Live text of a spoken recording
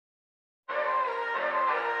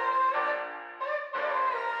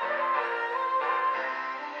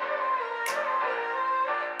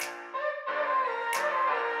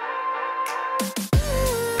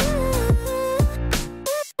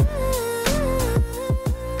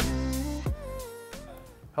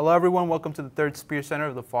Hello everyone, welcome to the third SpearCenter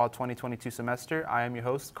of the fall 2022 semester. I am your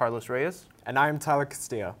host, Carlos Reyes. And I am Tyler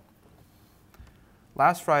Castillo.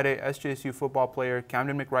 Last Friday, SJSU football player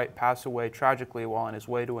Camden McWright passed away tragically while on his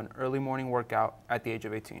way to an early morning workout at the age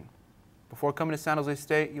of 18. Before coming to San Jose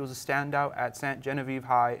State, he was a standout at St. Genevieve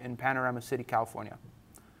High in Panorama City, California.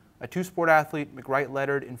 A two-sport athlete, McWright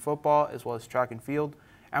lettered in football as well as track and field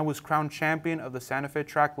and was crowned champion of the Santa Fe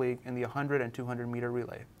Track League in the 100 and 200 meter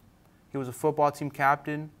relay. He was a football team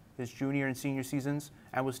captain his junior and senior seasons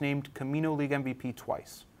and was named Camino League MVP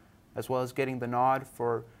twice, as well as getting the nod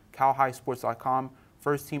for CalHighSports.com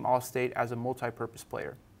First Team All-State as a multi-purpose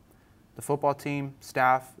player. The football team,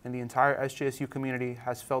 staff, and the entire SJSU community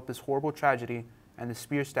has felt this horrible tragedy, and the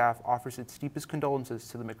Spear staff offers its deepest condolences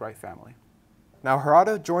to the McWright family. Now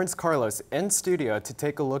Gerardo joins Carlos in studio to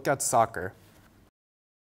take a look at soccer.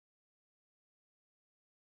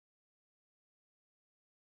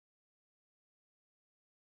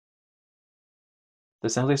 The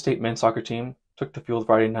San Jose State men's soccer team took the field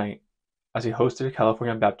Friday night as he hosted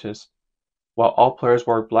California Baptist. While all players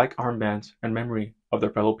wore black armbands in memory of their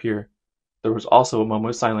fellow peer, there was also a moment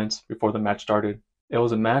of silence before the match started. It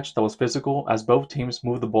was a match that was physical as both teams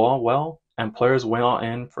moved the ball well and players went all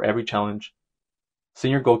in for every challenge.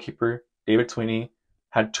 Senior goalkeeper David Sweeney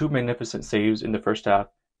had two magnificent saves in the first half,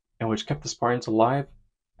 in which kept the Spartans alive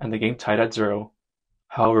and the game tied at 0.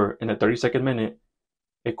 However, in the 32nd minute,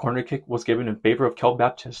 a corner kick was given in favor of Cal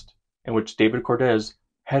Baptist, in which David Cortez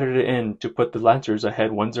headed it in to put the Lancers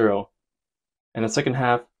ahead 1-0. In the second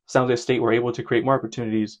half, San Jose State were able to create more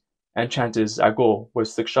opportunities and chances at goal with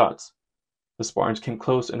 6 shots. The Spartans came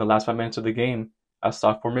close in the last 5 minutes of the game as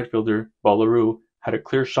sophomore midfielder Bo LaRue had a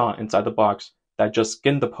clear shot inside the box that just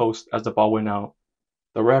skinned the post as the ball went out.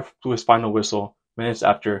 The ref blew his final whistle minutes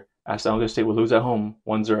after as San Jose State would lose at home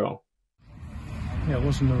 1-0. Yeah, it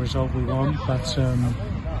wasn't the result we want, but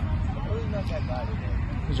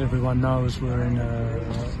as everyone knows, we're in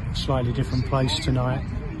a slightly different place tonight.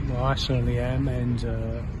 Well, I certainly am, and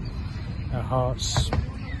our hearts,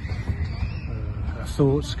 our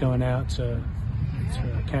thoughts going out to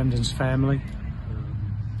Camden's family,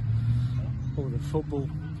 all the football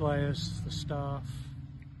players, the staff.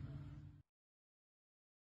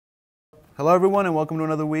 Hello everyone and welcome to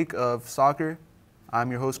another week of soccer. I'm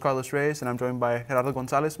your host, Carlos Reyes, and I'm joined by Gerardo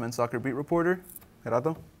Gonzalez, men's soccer beat reporter.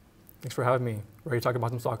 Gerardo? Thanks for having me. Ready to talk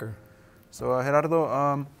about some soccer. So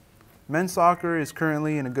Gerardo, men's soccer is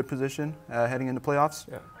currently in a good position heading into playoffs.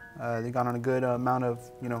 Yeah. They got on a good amount of,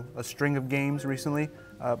 a string of games recently.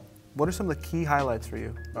 What are some of the key highlights for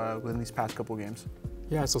you within these past couple games?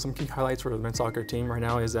 Yeah, so some key highlights for the men's soccer team right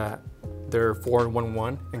now is that they're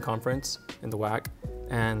 4-1-1 in conference in the WAC,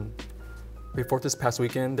 and before this past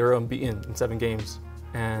weekend, they were unbeaten in 7 games,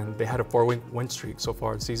 and they had a 4-win win streak so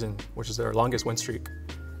far this season, which is their longest win streak.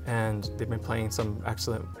 And they've been playing some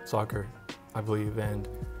excellent soccer, I believe, and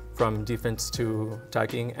from defense to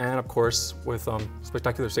attacking, and of course with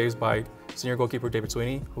spectacular saves by senior goalkeeper David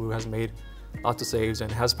Sweeney, who has made lots of saves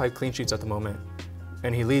and has 5 clean sheets at the moment.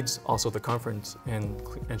 And he leads also the conference in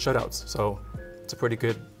shutouts, so it's a pretty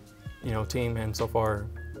good, team. And so far,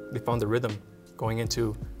 they found the rhythm going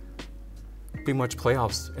into pretty much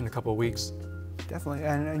playoffs in a couple of weeks. Definitely,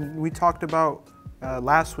 and we talked about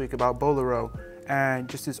last week about Bo LaRue and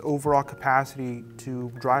just his overall capacity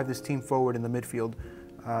to drive this team forward in the midfield.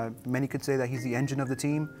 Many could say that he's the engine of the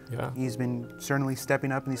team. Yeah. He's been certainly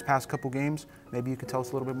stepping up in these past couple games. Maybe you could tell us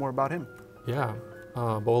a little bit more about him. Yeah,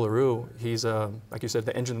 Bo LaRue, he's, like you said,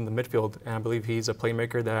 the engine in the midfield, and I believe he's a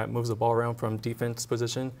playmaker that moves the ball around from defense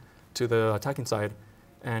position to the attacking side,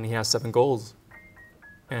 and he has 7 goals.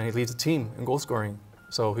 And he leads the team in goal scoring.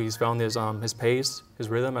 So he's found his pace, his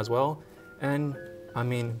rhythm as well. And I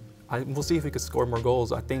mean, we'll see if he could score more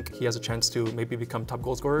goals. I think he has a chance to maybe become top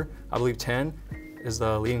goal scorer. I believe 10 is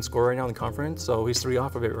the leading scorer right now in the conference. So he's 3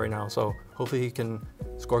 off of it right now. So hopefully he can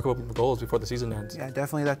score a couple more goals before the season ends. Yeah,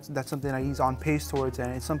 definitely that's something that he's on pace towards,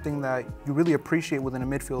 and it's something that you really appreciate within a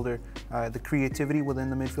midfielder. The creativity within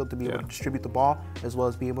the midfield to be able to distribute the ball as well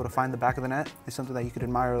as be able to find the back of the net is something that you could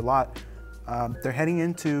admire a lot. They're heading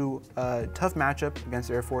into a tough matchup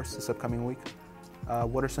against Air Force this upcoming week.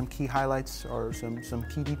 What are some key highlights or some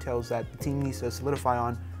key details that the team needs to solidify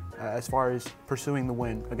on as far as pursuing the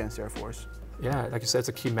win against Air Force? Yeah, like you said, it's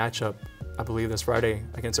a key matchup, I believe, this Friday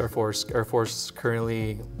against Air Force. Air Force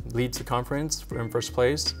currently leads the conference in first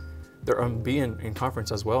place. They're unbeaten in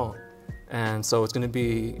conference as well. And so it's going to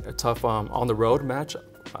be a tough on-the-road match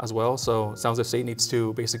as well. So San Jose State needs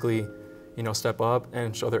to basically step up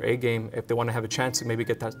and show their A game if they want to have a chance to maybe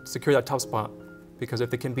secure that top spot. Because if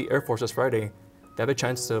they can beat Air Force this Friday, they have a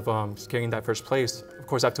chance of securing that first place. Of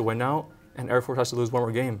course, they have to win out, and Air Force has to lose one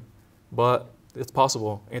more game. But it's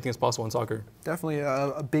possible. Anything is possible in soccer. Definitely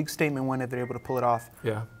a big statement win if they're able to pull it off.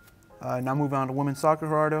 Yeah. Now moving on to women's soccer,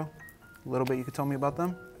 Gerardo. A little bit you could tell me about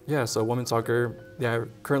them? Yeah, so women's soccer,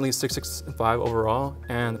 currently 6-6-5 overall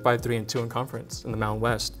and 5-3-2 in conference in the Mountain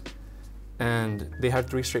West. And they had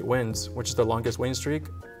 3 straight wins, which is the longest winning streak.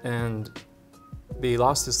 And they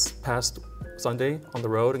lost this past Sunday on the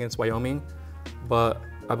road against Wyoming. But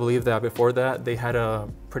I believe that before that, they had a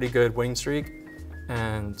pretty good winning streak.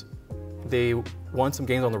 And they won some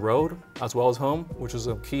games on the road as well as home, which was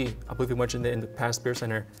a key. I believe we mentioned it in the past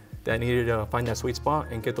SpearCenter that needed to find that sweet spot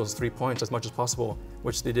and get those 3 points as much as possible,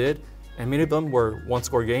 which they did. And many of them were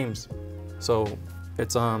one-score games. So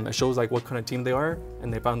it shows like what kind of team they are,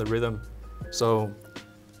 and they found the rhythm. So,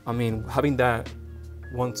 I mean, having that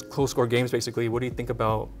close-score games, basically, what do you think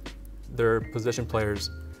about their position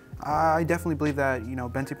players? I definitely believe that,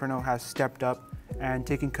 Bente Pernot has stepped up and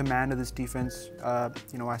taken command of this defense.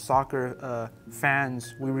 As soccer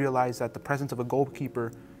fans, we realize that the presence of a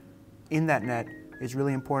goalkeeper in that net is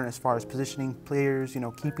really important as far as positioning players,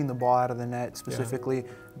 keeping the ball out of the net specifically.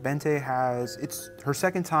 Yeah. Bente it's her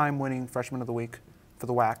second time winning Freshman of the Week for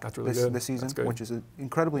the WAC this season, which is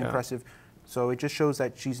incredibly impressive. So it just shows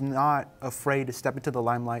that she's not afraid to step into the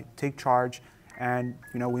limelight, take charge. And,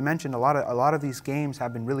 we mentioned a lot of these games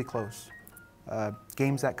have been really close.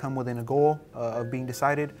 Games that come within a goal of being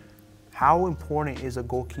decided. How important is a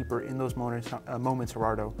goalkeeper in those moments,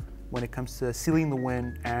 Gerardo, when it comes to sealing the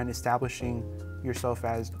win and establishing yourself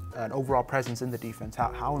as an overall presence in the defense?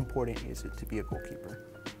 How important is it to be a goalkeeper?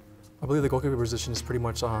 I believe the goalkeeper position is pretty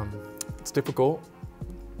much, it's difficult,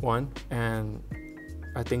 one, and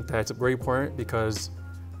I think that it's very important because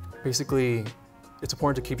basically it's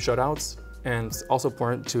important to keep shutouts, and it's also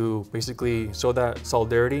important to basically show that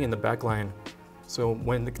solidarity in the back line. So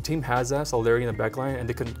when the team has that solidarity in the back line and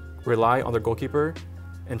they can rely on their goalkeeper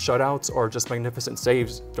and shutouts or just magnificent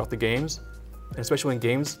saves throughout the games, and especially when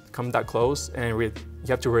games come that close and you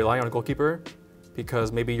have to rely on a goalkeeper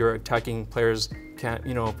because maybe your attacking players can't,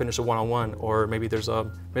 finish a one-on-one, or maybe there's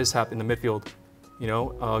a mishap in the midfield.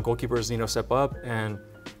 Goalkeepers, step up, and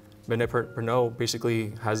Bente Pernot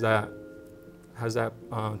basically has that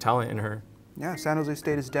talent in her. Yeah, San Jose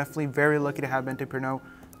State is definitely very lucky to have Bente Pernot.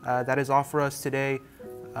 That is all for us today.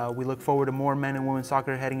 We look forward to more men and women's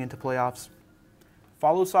soccer heading into playoffs.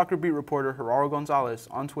 Follow soccer beat reporter Gerardo Gonzalez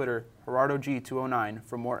on Twitter, GerardoG209,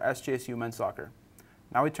 for more SJSU men's soccer.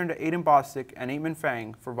 Now we turn to Aiden Bostic and Aitman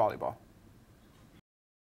Fang for volleyball.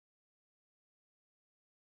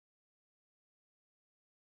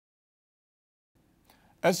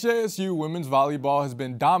 SJSU women's volleyball has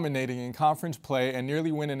been dominating in conference play and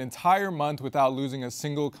nearly went an entire month without losing a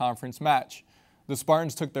single conference match. The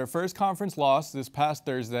Spartans took their first conference loss this past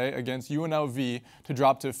Thursday against UNLV to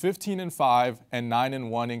drop to 15-5 and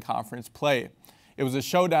 9-1 in conference play. It was a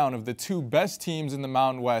showdown of the 2 best teams in the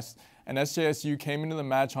Mountain West, and SJSU came into the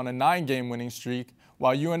match on a 9-game winning streak,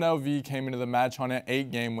 while UNLV came into the match on an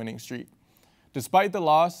 8-game winning streak. Despite the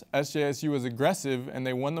loss, SJSU was aggressive and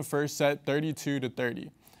they won the first set 32-30.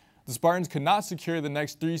 The Spartans could not secure the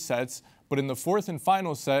next 3 sets, but in the 4th and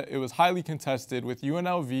final set, it was highly contested, with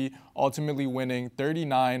UNLV ultimately winning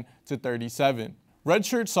 39-37.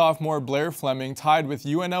 Redshirt sophomore Blair Fleming tied with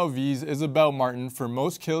UNLV's Isabel Martin for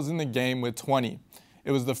most kills in the game with 20.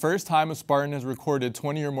 It was the first time a Spartan has recorded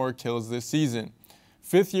 20 or more kills this season.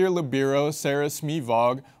 5th-year libero Sarah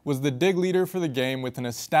Smevog was the dig leader for the game with an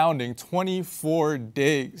astounding 24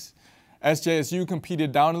 digs. SJSU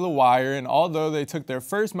competed down to the wire, and although they took their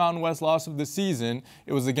first Mountain West loss of the season,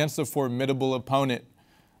 it was against a formidable opponent.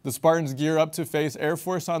 The Spartans gear up to face Air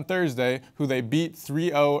Force on Thursday, who they beat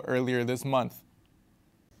 3-0 earlier this month.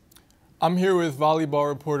 I'm here with volleyball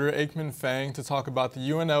reporter Aitman Fang to talk about the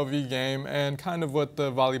UNLV game and kind of what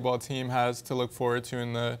the volleyball team has to look forward to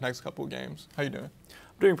in the next couple games. How you doing?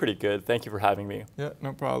 I'm doing pretty good. Thank you for having me. Yeah,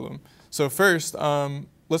 no problem. So first,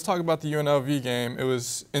 let's talk about the UNLV game. It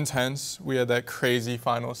was intense. We had that crazy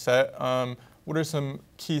final set. What are some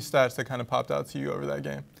key stats that kind of popped out to you over that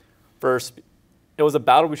game? First, it was a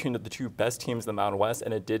battle between the 2 best teams in the Mountain West,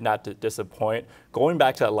 and it did not disappoint. Going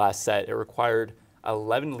back to that last set, it required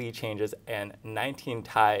 11 lead changes and 19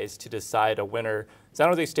 ties to decide a winner. San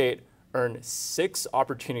Jose State earned 6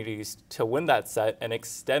 opportunities to win that set and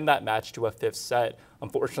extend that match to a 5th set.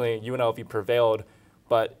 Unfortunately, UNLV prevailed,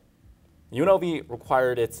 but UNLV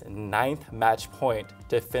required its 9th match point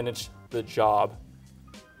to finish the job.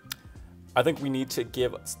 I think we need to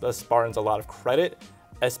give the Spartans a lot of credit.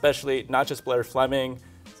 especially not just Blair Fleming,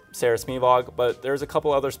 Sarah Smevog, but there's a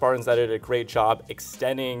couple other Spartans that did a great job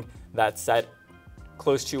extending that set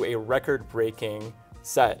close to a record-breaking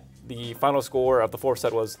set. The final score of the fourth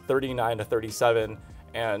set was 39-37,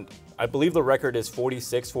 and I believe the record is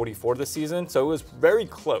 46-44 this season, so it was very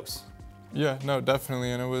close. Yeah, no,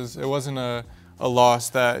 definitely, and it wasn't a loss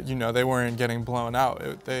that, you know, they weren't getting blown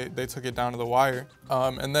out. They took it down to the wire.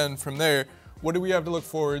 And then from there, what do we have to look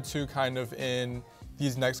forward to kind of in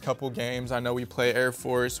these next couple games? I know we play Air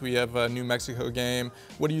Force, we have a New Mexico game.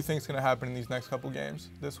 What do you think is going to happen in these next couple games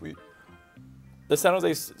this week? The San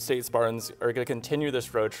Jose State Spartans are going to continue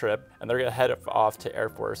this road trip, and they're going to head off to Air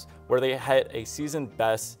Force, where they hit a season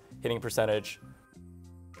best hitting percentage.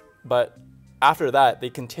 But after that, they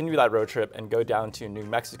continue that road trip and go down to New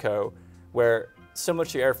Mexico, where, similar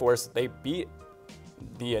to Air Force, they beat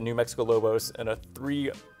the New Mexico Lobos in a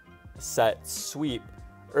 3-set sweep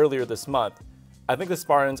earlier this month. I think the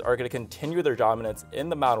Spartans are going to continue their dominance in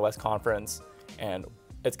the Mountain West Conference, and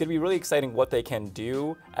it's going to be really exciting what they can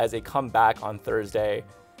do as they come back on Thursday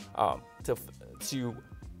to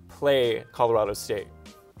play Colorado State.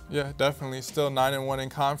 Yeah, definitely. Still 9-1 in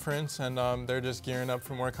conference, and they're just gearing up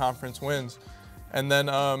for more conference wins. And then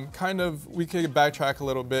we could backtrack a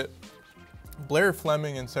little bit. Blair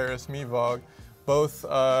Fleming and Sarah Smevog both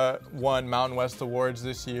won Mountain West Awards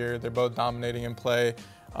this year. They're both dominating in play.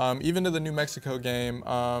 Even to the New Mexico game,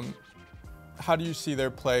 how do you see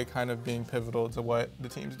their play kind of being pivotal to what the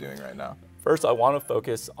team's doing right now? First, I want to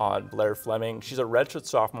focus on Blair Fleming. She's a redshirt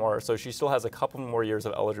sophomore, so she still has a couple more years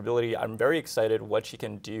of eligibility. I'm very excited what she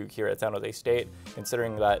can do here at San Jose State,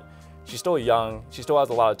 considering that she's still young, she still has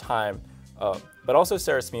a lot of time. But also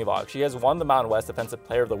Sarah Smevog. She has won the Mountain West Defensive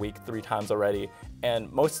Player of the Week 3 times already,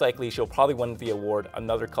 and most likely she'll probably win the award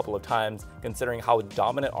another couple of times, considering how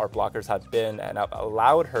dominant our blockers have been and have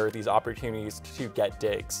allowed her these opportunities to get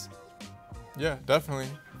digs. Yeah, definitely.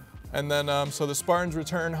 And then, so the Spartans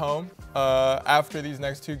return home after these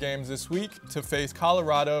next 2 games this week to face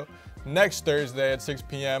Colorado next Thursday at 6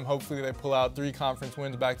 p.m. Hopefully they pull out 3 conference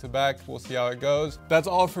wins back-to-back. We'll see how it goes. That's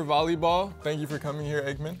all for volleyball. Thank you for coming here,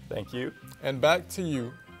 Aikman. Thank you. And back to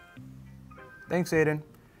you. Thanks, Aiden.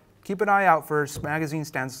 Keep an eye out for magazine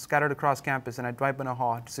stands scattered across campus and at Dwight Bennett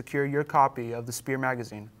Hall to secure your copy of the Spear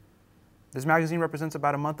magazine. This magazine represents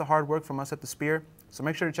about a month of hard work from us at the Spear, so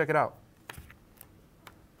make sure to check it out.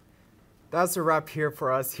 That's a wrap here for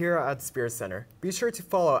us here at SpearCenter. Be sure to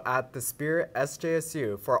follow at the Spear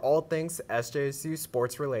SJSU for all things SJSU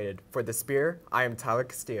sports related. For the Spear, I am Tyler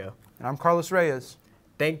Castillo. And I'm Carlos Reyes.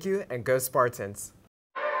 Thank you, and go Spartans.